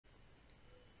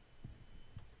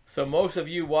So most of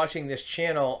you watching this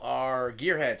channel are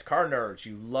gearheads, car nerds.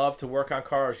 You love to work on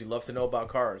cars. You love to know about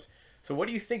cars. So what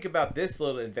do you think about this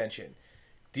little invention?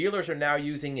 Dealers are now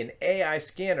using an AI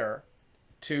scanner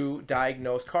to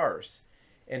diagnose cars.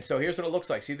 And so here's what it looks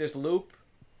like. See this loop?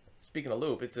 Speaking of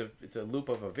loop, it's a loop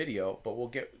of a video, but we'll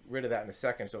get rid of that in a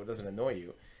second so it doesn't annoy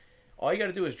you. All you got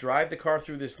to do is drive the car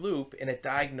through this loop and it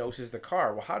diagnoses the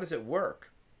car. Well, how does it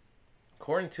work?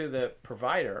 According to the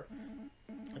provider,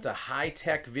 it's a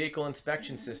high-tech vehicle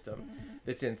inspection system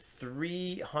that's in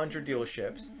 300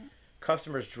 dealerships.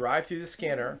 Customers drive through the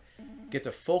scanner, gets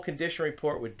a full condition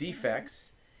report with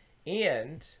defects,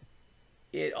 and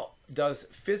it does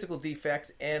physical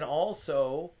defects and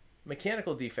also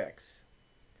mechanical defects.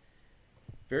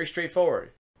 Very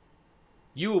straightforward.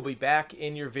 You will be back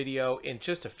in your video in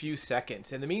just a few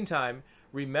seconds. In the meantime,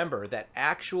 remember that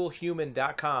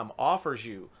actualhuman.com offers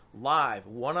you live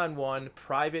one-on-one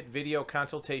private video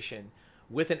consultation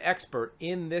with an expert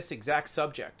in this exact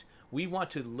subject. We want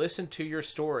to listen to your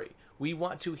story. We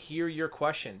want to hear your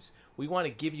questions. We want to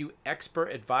give you expert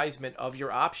advisement of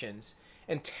your options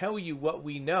and tell you what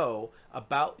we know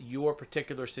about your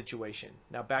particular situation.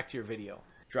 Now back to your video.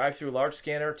 Drive-through large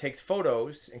scanner takes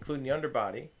photos, including the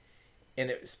underbody, and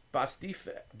it spots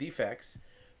defects,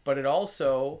 but it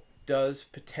also does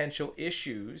potential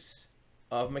issues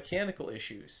of mechanical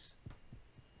issues,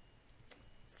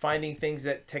 finding things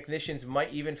that technicians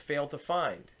might even fail to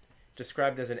find,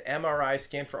 described as an MRI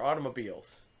scan for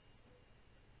automobiles.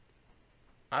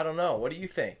 I don't know. What do you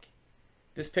think?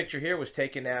 This picture here was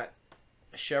taken at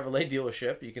a Chevrolet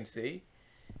dealership. You can see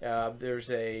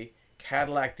there's a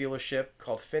Cadillac dealership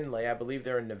called Finlay. I believe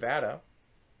they're in Nevada.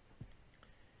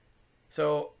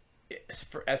 So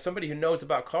as somebody who knows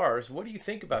about cars, what do you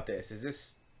think about this? Is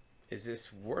this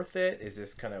worth it? Is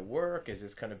this going to work? Is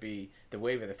this going to be the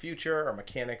wave of the future? Are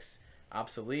mechanics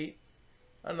obsolete?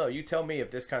 I don't know. You tell me if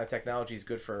this kind of technology is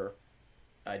good for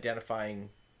identifying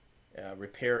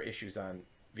repair issues on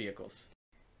vehicles.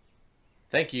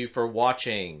 Thank you for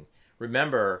watching.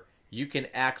 Remember, you can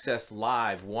access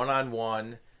live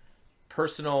one-on-one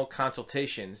personal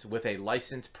consultations with a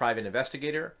licensed private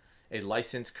investigator, a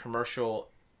licensed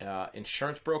commercial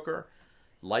insurance broker,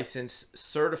 licensed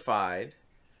certified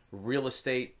real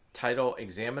estate title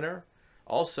examiner,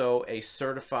 also a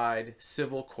certified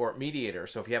civil court mediator.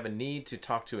 So if you have a need to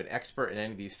talk to an expert in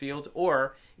any of these fields,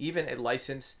 or even a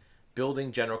licensed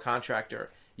building general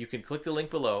contractor, you can click the link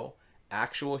below,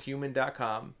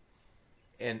 actualhuman.com,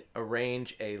 and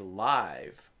arrange a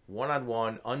live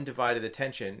one-on-one undivided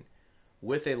attention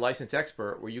with a licensed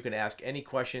expert where you can ask any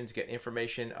questions, get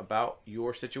information about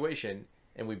your situation,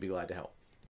 and we'd be glad to help.